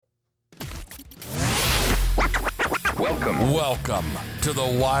Welcome to the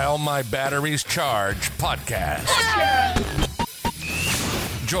While My Batteries Charge podcast.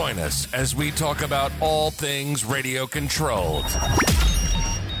 Join us as we talk about all things radio controlled.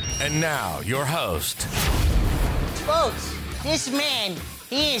 And now, your host, Folks, this man,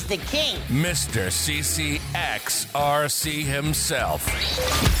 he is the king. Mr. CCXRC himself,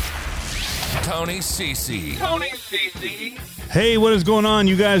 Tony CC. Hey, what is going on,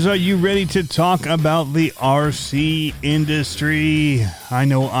 you guys? Are you ready to talk about the RC industry? I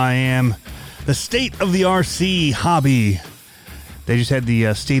know I am. The state of the RC hobby. They just had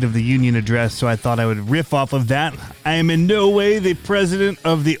the State of the Union address, so I thought I would riff off of that. I am in no way the president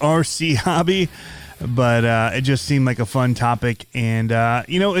of the RC hobby, but it just seemed like a fun topic. And,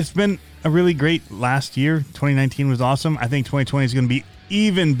 it's been a really great last year. 2019 was awesome. I think 2020 is going to be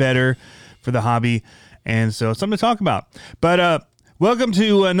even better for the hobby. And so it's something to talk about. But welcome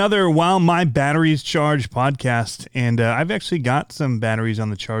to another While My Batteries Charge podcast. And I've actually got some batteries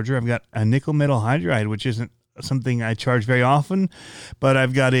on the charger. I've got a nickel metal hydride, which isn't something I charge very often, but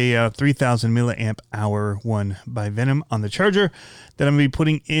I've got a 3000 milliamp hour one by Venom on the charger that I'm going to be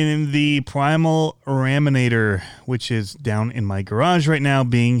putting in the Primal Raminator, which is down in my garage right now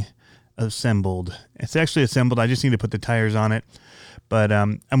being assembled. It's actually assembled. I just need to put the tires on it. But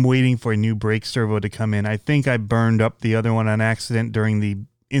I'm waiting for a new brake servo to come in. I think I burned up the other one on accident during the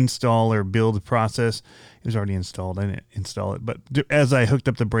install or build process. It was already installed. I didn't install it. But as I hooked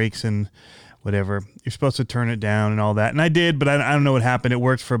up the brakes and whatever, you're supposed to turn it down and all that. And I did, but I don't know what happened. It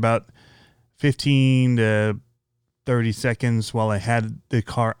worked for about 15 to 30 seconds while I had the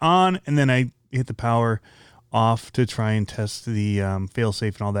car on. And then I hit the power off to try and test the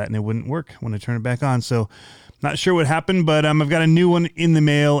failsafe and all that. And it wouldn't work when I turned it back on. So not sure what happened, but I've got a new one in the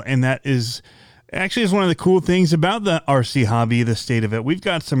mail, and that is actually one of the cool things about the RC hobby, the state of it. We've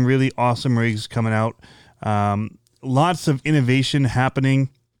got some really awesome rigs coming out, lots of innovation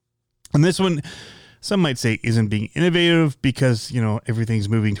happening. And this one, some might say, isn't being innovative because, everything's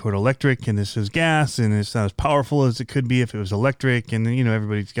moving toward electric, and this is gas, and it's not as powerful as it could be if it was electric. And,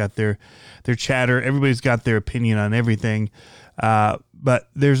 everybody's got their chatter. Everybody's got their opinion on everything. But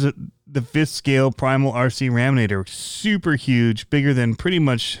there's the fifth scale Primal RC Raminator, super huge, bigger than pretty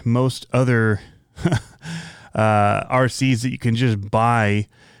much most other RCs that you can just buy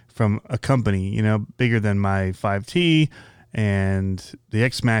from a company, bigger than my 5T and the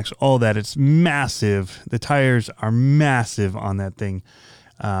X-Max, all that. It's massive. The tires are massive on that thing.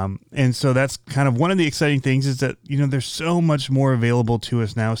 And so that's kind of one of the exciting things is that, there's so much more available to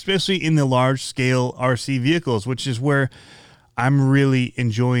us now, especially in the large scale RC vehicles, which is where I'm really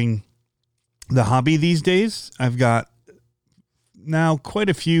enjoying the hobby these days. I've got now quite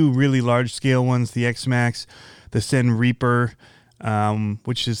a few really large scale ones, the X-Max, the Sen Reaper,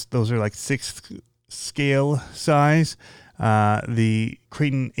 those are like 6th scale size, the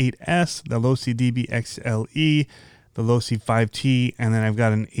Creighton 8S, the Losi DB XLE, the Losi 5T, and then I've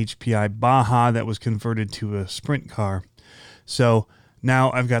got an HPI Baja that was converted to a sprint car. So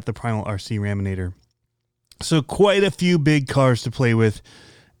now I've got the Primal RC Raminator. So quite a few big cars to play with,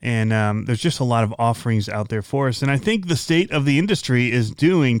 and there's just a lot of offerings out there for us. And I think the state of the industry is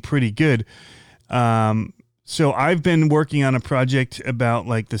doing pretty good. So I've been working on a project about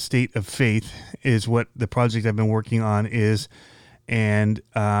like the state of faith is what the project I've been working on is. And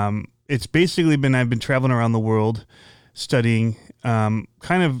it's basically I've been traveling around the world studying kind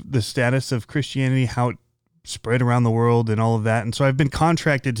of the status of Christianity, how it spread around the world and all of that. And so I've been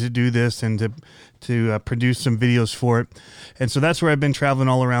contracted to do this and to produce some videos for it. And so that's where I've been traveling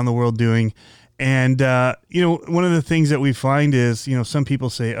all around the world doing. And, one of the things that we find is, some people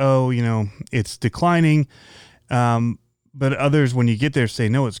say, it's declining. But others, when you get there, say,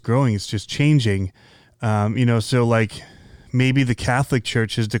 no, it's growing. It's just changing. So like maybe the Catholic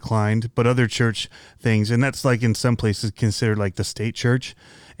Church has declined, but other church things. And that's like in some places considered like the state church.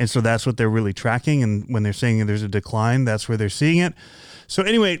 And so that's what they're really tracking. And when they're saying there's a decline, that's where they're seeing it. So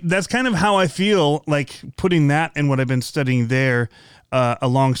anyway, that's kind of how I feel like putting that and what I've been studying there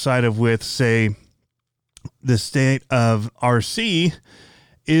alongside of with, say, the state of RC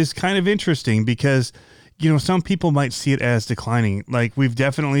is kind of interesting because, some people might see it as declining. Like we've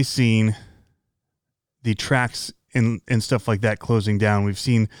definitely seen the tracks and stuff like that closing down. We've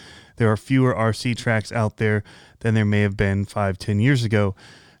seen there are fewer RC tracks out there than there may have been 5-10 years ago.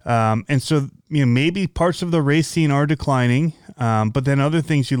 And so, maybe parts of the race scene are declining, but then other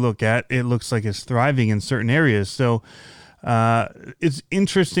things you look at, it looks like it's thriving in certain areas. So it's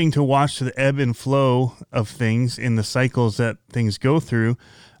interesting to watch the ebb and flow of things in the cycles that things go through,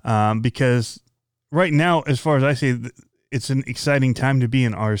 because right now, as far as I say, it's an exciting time to be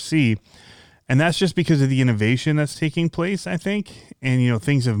in RC. And that's just because of the innovation that's taking place, I think. And,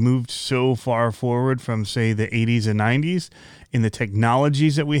 things have moved so far forward from, say, the 80s and 90s in the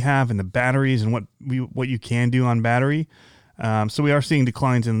technologies that we have and the batteries and what you can do on battery. So we are seeing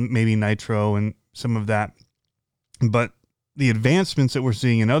declines in maybe nitro and some of that. But the advancements that we're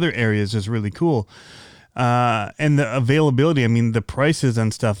seeing in other areas is really cool. And the availability, the prices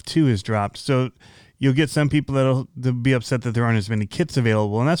on stuff too has dropped. So you'll get some people that'll be upset that there aren't as many kits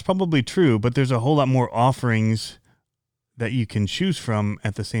available, and that's probably true, but there's a whole lot more offerings that you can choose from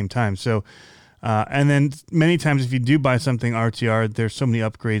at the same time. So, and then many times if you do buy something RTR, there's so many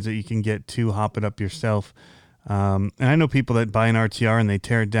upgrades that you can get to hop it up yourself. And I know people that buy an RTR and they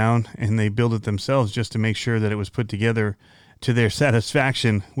tear it down and they build it themselves just to make sure that it was put together to their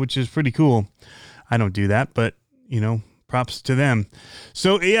satisfaction, which is pretty cool. I don't do that, but props to them.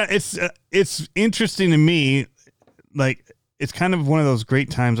 So yeah, it's interesting to me. Like, it's kind of one of those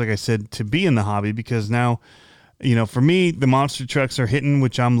great times, like I said, to be in the hobby, because now, for me, the monster trucks are hitting,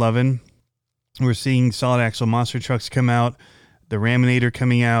 which I'm loving. We're seeing solid axle monster trucks come out, the Raminator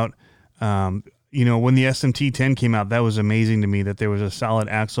coming out. When the SMT 10 came out, that was amazing to me that there was a solid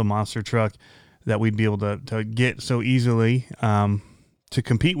axle monster truck that we'd be able to get so easily to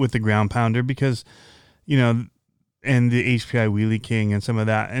compete with the ground pounder, because, and the HPI Wheelie King and some of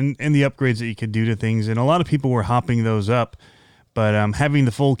that, and the upgrades that you could do to things. And a lot of people were hopping those up, but having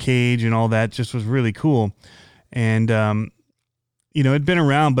the full cage and all that just was really cool. And, it'd been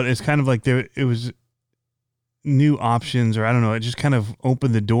around, but it's kind of like it was new options, or I don't know, it just kind of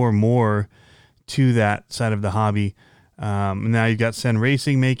opened the door more to that side of the hobby. Now you've got Sen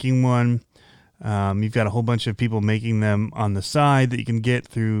Racing making one. You've got a whole bunch of people making them on the side that you can get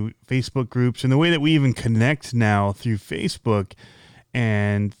through Facebook groups. And the way that we even connect now through Facebook,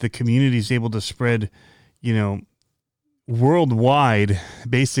 and the community is able to spread, worldwide,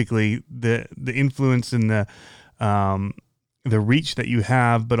 basically the influence and the reach that you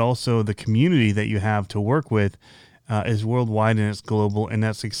have, but also the community that you have to work with is worldwide, and it's global, and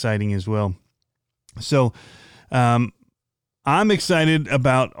that's exciting as well. So, I'm excited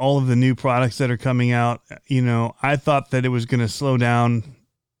about all of the new products that are coming out. I thought that it was going to slow down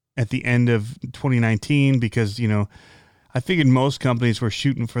at the end of 2019 because, I figured most companies were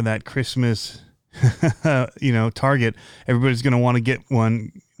shooting for that Christmas, target. Everybody's going to want to get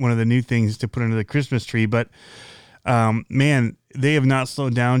one of the new things to put under the Christmas tree. But, man, they have not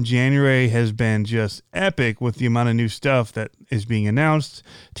slowed down. January has been just epic with the amount of new stuff that is being announced.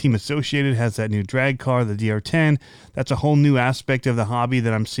 Team Associated has that new drag car, the DR10. That's a whole new aspect of the hobby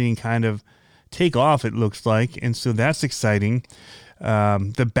that I'm seeing kind of take off, it looks like. And so that's exciting.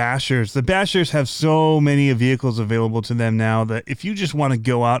 The Bashers have so many vehicles available to them now that if you just want to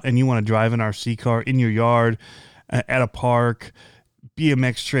go out and you want to drive an RC car in your yard, at a park,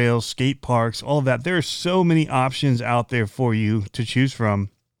 BMX trails, skate parks, all of that. There are so many options out there for you to choose from.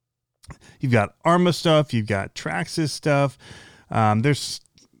 You've got Arrma stuff. You've got Traxxas stuff. There's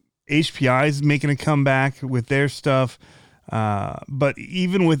HPI's making a comeback with their stuff. But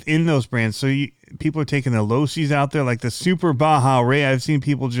even within those brands, so people are taking the Losis out there, like the Super Baja Ray. I've seen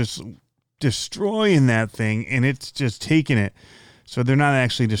people just destroying that thing, and it's just taking it. So they're not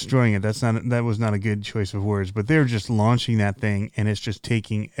actually destroying it. That was not a good choice of words, but they're just launching that thing, and it's just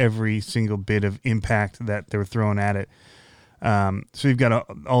taking every single bit of impact that they're throwing at it. So you've got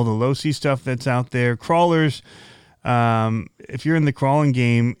all the Losi stuff that's out there. Crawlers, if you're in the crawling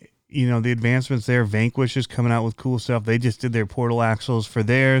game, the advancements there. Vanquish is coming out with cool stuff. They just did their portal axles for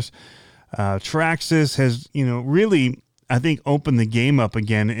theirs. Traxxas has, really, I think, opened the game up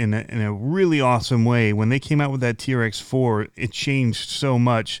again in a really awesome way. When they came out with that TRX4, it changed so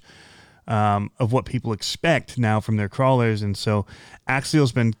much of what people expect now from their crawlers. And so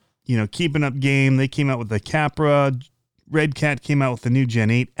Axial's been, keeping up game. They came out with the Capra. Red Cat came out with the new Gen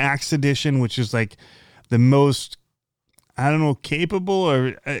 8 Axe Edition, which is like the most, capable,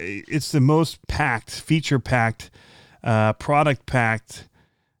 or it's the most packed, feature-packed, product-packed,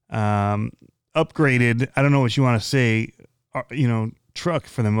 upgraded, I don't know what you want to say, truck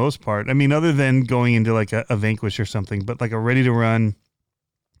for the most part. Other than going into like a Vanquish or something, but like a ready to run,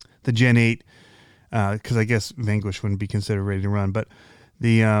 the Gen 8, because I guess Vanquish wouldn't be considered ready to run, but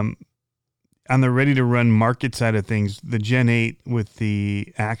the on the ready to run market side of things, the Gen 8 with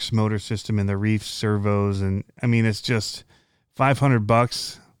the Axe motor system and the Reef servos, and it's just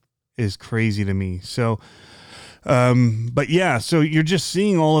 $500 is crazy to me. So but yeah, so you're just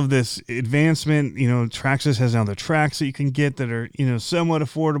seeing all of this advancement. Traxxas has now the tracks that you can get that are, somewhat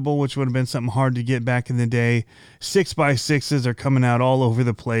affordable, which would have been something hard to get back in the day. 6x6s are coming out all over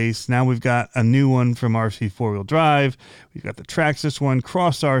the place. Now we've got a new one from RC 4-wheel drive. We've got the Traxxas one,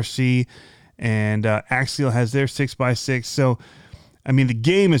 Cross RC, and Axial has their 6x6. So, I mean, the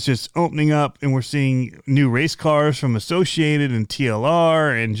game is just opening up, and we're seeing new race cars from Associated and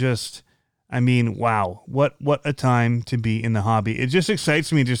TLR, and just, I mean, wow, what a time to be in the hobby. It just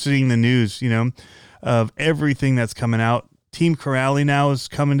excites me just seeing the news, of everything that's coming out. Team Corrali now is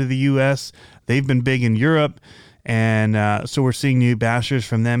coming to the U.S. They've been big in Europe, and so we're seeing new bashers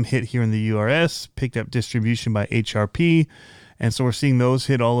from them hit here in the URS, picked up distribution by HRP, and so we're seeing those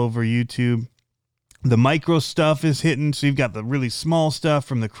hit all over YouTube. The micro stuff is hitting, so you've got the really small stuff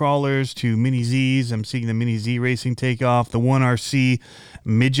from the crawlers to Mini Zs. I'm seeing the Mini Z racing take off, the 1RC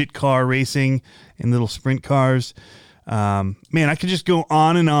midget car racing in little sprint cars. Man, I could just go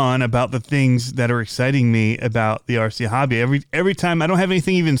on and on about the things that are exciting me about the RC hobby. Every time, I don't have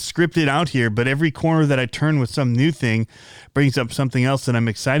anything even scripted out here, but every corner that I turn with some new thing brings up something else that I'm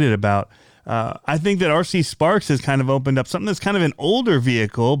excited about. I think that RC Sparks has kind of opened up something that's kind of an older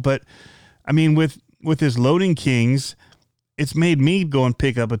vehicle, but I mean, with his Loading Kings, it's made me go and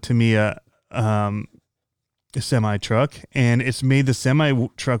pick up a Tamiya semi truck, and it's made the semi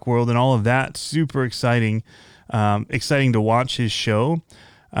truck world and all of that super exciting. Exciting to watch his show,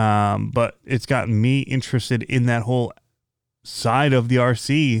 but it's gotten me interested in that whole side of the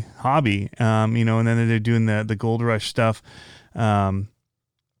RC hobby, and then they're doing the Gold Rush stuff, and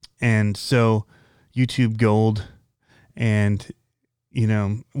so YouTube Gold, and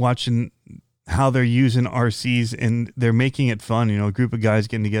watching how they're using RCs, and they're making it fun, a group of guys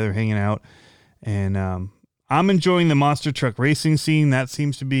getting together, hanging out, and I'm enjoying the monster truck racing scene. That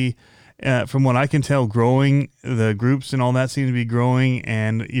seems to be, from what I can tell, growing. The groups and all that seem to be growing,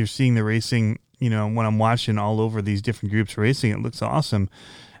 and you're seeing the racing, when I'm watching all over these different groups racing, it looks awesome.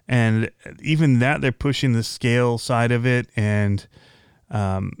 And even that, they're pushing the scale side of it, and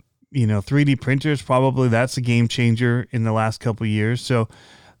 3D printers, probably that's a game changer in the last couple of years. So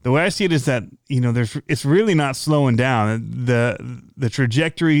the way I see it is that, it's really not slowing down. The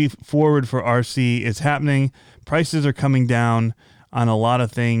trajectory forward for RC is happening. Prices are coming down on a lot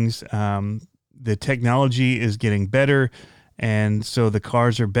of things. The technology is getting better, and so the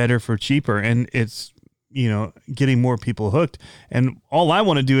cars are better for cheaper, and it's, getting more people hooked. And all I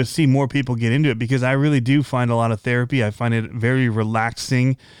want to do is see more people get into it, because I really do find a lot of therapy. I find it very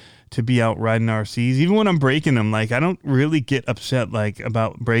relaxing to be out riding RCs. Even when I'm breaking them, I don't really get upset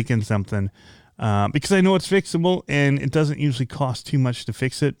about breaking something, because I know it's fixable, and it doesn't usually cost too much to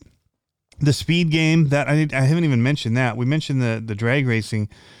fix it. The speed game, that I haven't even mentioned that. We mentioned the drag racing,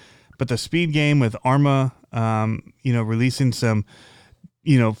 but the speed game with Arma, releasing some,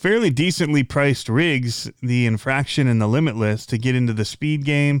 fairly decently priced rigs, the Infraction and the Limitless, to get into the speed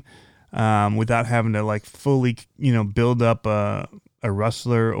game, without having to fully, build up a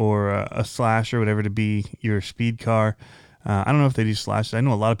Rustler or a Slash or whatever to be your speed car. I don't know if they do Slashes. I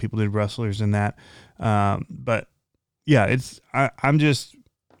know a lot of people did Rustlers in that. But yeah,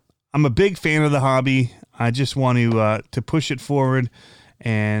 I'm a big fan of the hobby. I just want to push it forward,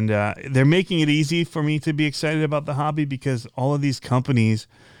 and they're making it easy for me to be excited about the hobby, because all of these companies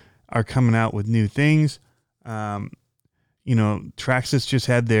are coming out with new things. Traxxas just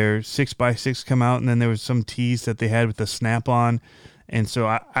had their 6x6 come out, and then there was some tease that they had with the Snap-on. And so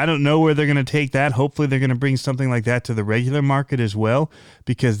I don't know where they're going to take that. Hopefully they're going to bring something like that to the regular market as well,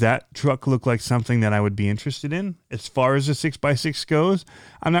 because that truck looked like something that I would be interested in. As far as the 6x6 goes,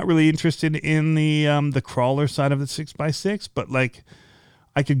 I'm not really interested in the crawler side of the 6x6, but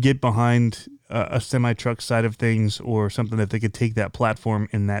I could get behind a semi-truck side of things, or something that they could take that platform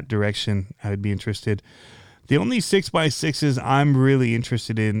in that direction. I would be interested. The only 6x6s I'm really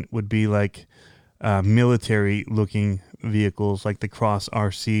interested in would be military looking vehicles, like the Cross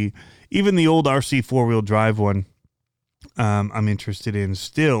RC, even the old RC 4-wheel drive one. I'm interested in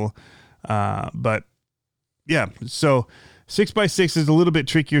still, but yeah, so 6x6 is a little bit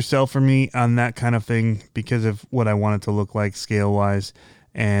trickier sell for me on that kind of thing, because of what I want it to look like scale wise.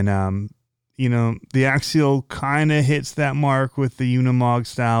 And the Axial kind of hits that mark with the Unimog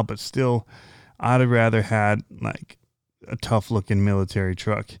style, but still I'd have rather had a tough looking military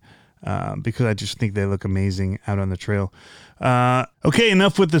truck, because I just think they look amazing out on the trail. Okay,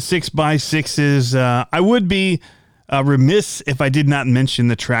 enough with the 6x6s. I would be remiss if I did not mention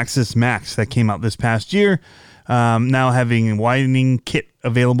the Traxxas Max that came out this past year. Now having a widening kit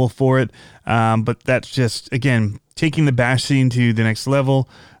available for it, but that's just, again, taking the bash scene to the next level.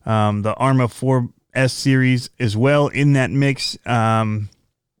 The Arma 4S series as well in that mix.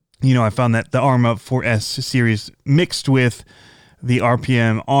 I found that the Arma 4S series mixed with the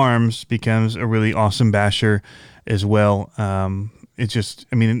RPM arms becomes a really awesome basher as well.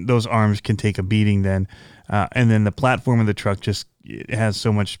 Those arms can take a beating then. And then the platform of the truck just it has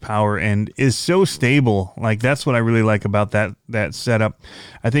so much power and is so stable. Like that's what I really like about that setup.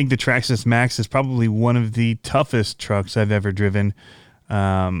 I think the Traxxas Max is probably one of the toughest trucks I've ever driven.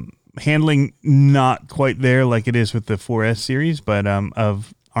 Handling not quite there like it is with the 4S series, but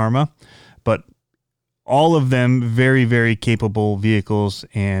of Arrma, but all of them very, very capable vehicles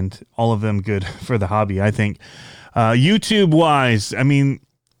and all of them good for the hobby, I think. YouTube wise, I mean,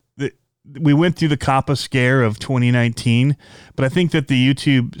 we went through the COPPA scare of 2019, but I think that the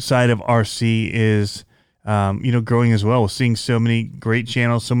YouTube side of RC is, growing as well. We're seeing so many great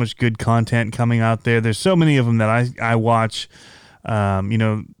channels, so much good content coming out there. There's so many of them that I watch,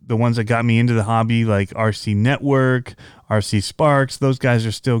 the ones that got me into the hobby, like RC Network, RC Sparks, those guys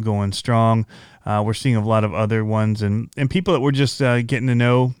are still going strong. We're seeing a lot of other ones and people that we're just getting to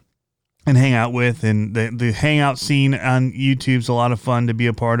know and hang out with, and the hangout scene on YouTube's a lot of fun to be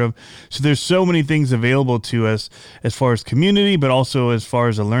a part of. So there's so many things available to us as far as community, but also as far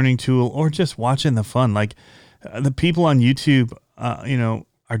as a learning tool or just watching the fun. Like the people on YouTube,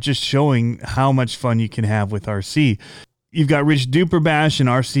 are just showing how much fun you can have with RC. You've got Rich Duperbash and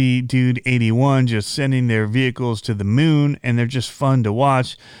RC Dude 81 just sending their vehicles to the moon, and they're just fun to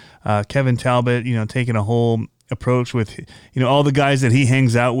watch. Kevin Talbot, taking a whole approach with, all the guys that he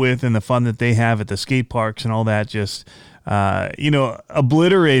hangs out with and the fun that they have at the skate parks and all that, just,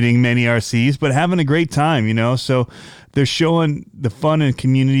 obliterating many RCs, but having a great time, so they're showing the fun and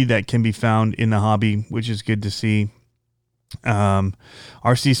community that can be found in the hobby, which is good to see.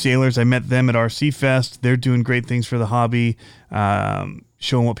 RC Sailors, I met them at RC Fest. They're doing great things for the hobby,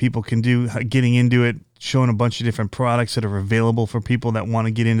 showing what people can do, getting into it, showing a bunch of different products that are available for people that want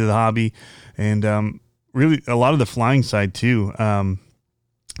to get into the hobby. And, really a lot of the flying side too,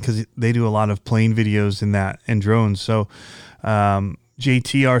 because they do a lot of plane videos in that and drones. So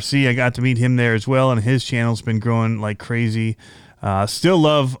JTRC, I got to meet him there as well, and his channel's been growing like crazy. Still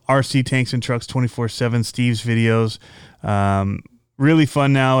love RC Tanks and Trucks 24/7, Steve's videos. Really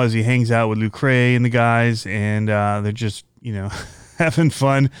fun now as he hangs out with Lucre and the guys, and they're just having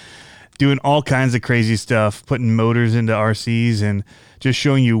fun, doing all kinds of crazy stuff, putting motors into RCs and just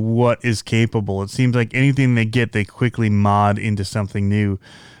showing you what is capable. It seems like anything they get, they quickly mod into something new.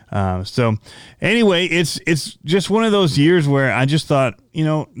 So anyway, it's just one of those years where I just thought,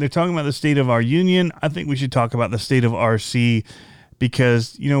 they're talking about the state of our union. I think we should talk about the state of RC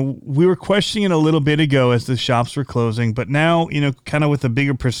because, we were questioning it a little bit ago as the shops were closing, but now, kind of with a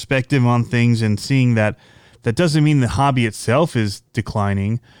bigger perspective on things and seeing that doesn't mean the hobby itself is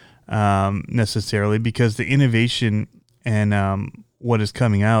declining, necessarily, because the innovation and, what is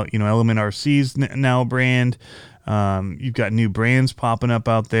coming out, Element RC's now a brand. You've got new brands popping up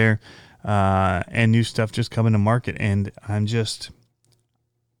out there, and new stuff just coming to market. And I'm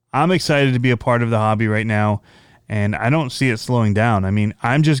excited to be a part of the hobby right now, and I don't see it slowing down. I mean,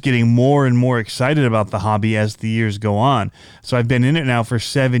 I'm just getting more and more excited about the hobby as the years go on. So I've been in it now for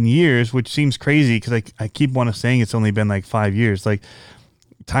 7 years, which seems crazy because I keep saying it's only been like 5 years. Like,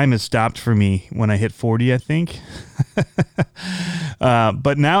 time has stopped for me when I hit 40, I think.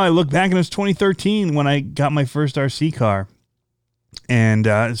 But now I look back and it was 2013 when I got my first RC car. And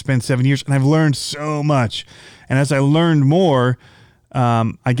it's been 7 years and I've learned so much. And as I learned more,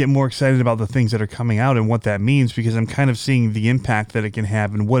 I get more excited about the things that are coming out and what that means, because I'm kind of seeing the impact that it can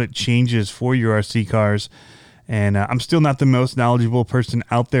have and what it changes for your RC cars. And I'm still not the most knowledgeable person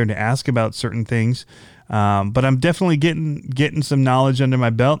out there to ask about certain things. But I'm definitely getting some knowledge under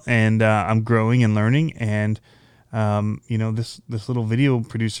my belt, and I'm growing and learning. And this little video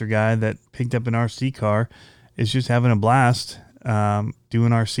producer guy that picked up an RC car is just having a blast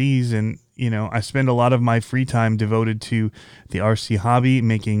doing RCs. And I spend a lot of my free time devoted to the RC hobby,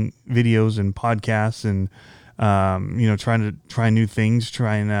 making videos and podcasts, and trying to try new things,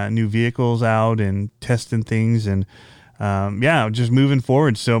 trying new vehicles out, and testing things, and just moving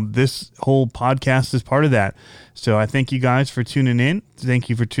forward. So this whole podcast is part of that. So I thank you guys for tuning in. Thank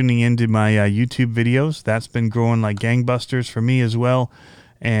you for tuning into my YouTube videos. That's been growing like gangbusters for me as well.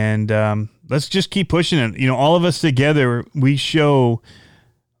 And let's just keep pushing it. All of us together, we show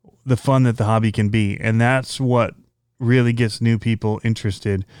the fun that the hobby can be. And that's what really gets new people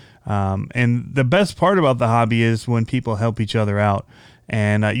interested. And the best part about the hobby is when people help each other out.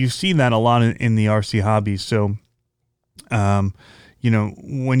 And you've seen that a lot in the RC hobby. So when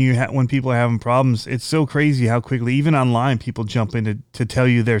people are having problems, it's so crazy how quickly, even online, people jump in to tell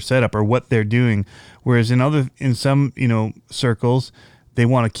you their setup or what they're doing. Whereas in some circles, they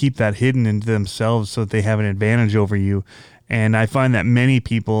want to keep that hidden into themselves so that they have an advantage over you. And I find that many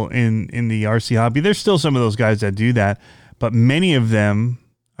people in the RC hobby, there's still some of those guys that do that, but many of them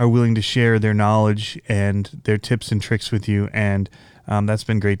are willing to share their knowledge and their tips and tricks with you. And that's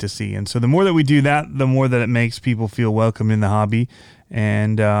been great to see. And so the more that we do that, the more that it makes people feel welcome in the hobby.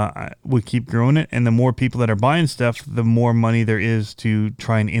 And we keep growing it. And the more people that are buying stuff, the more money there is to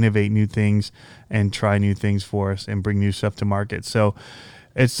try and innovate new things and try new things for us and bring new stuff to market. So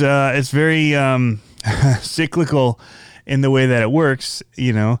it's very cyclical in the way that it works.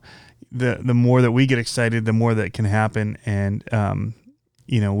 You know, the more that we get excited, the more that can happen. And,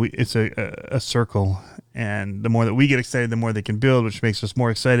 it's a circle. And the more that we get excited, the more they can build, which makes us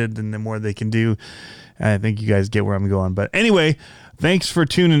more excited, and the more they can do. I think you guys get where I'm going. But anyway, thanks for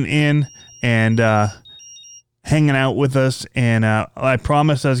tuning in and hanging out with us. And I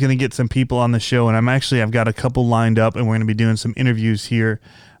promised I was going to get some people on the show, and I've got a couple lined up, and we're going to be doing some interviews here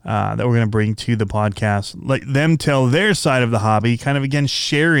that we're going to bring to the podcast. Let them tell their side of the hobby, kind of, again,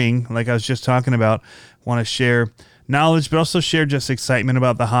 sharing, like I was just talking about. Want to share knowledge, but also share just excitement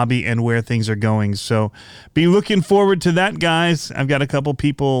about the hobby and where things are going. So be looking forward to that, guys. I've got a couple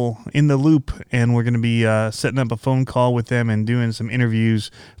people in the loop, and we're going to be setting up a phone call with them and doing some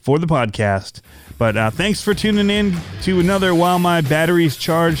interviews for the podcast. But thanks for tuning in to another While My Batteries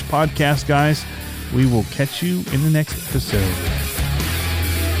Charge podcast, guys. We will catch you in the next episode.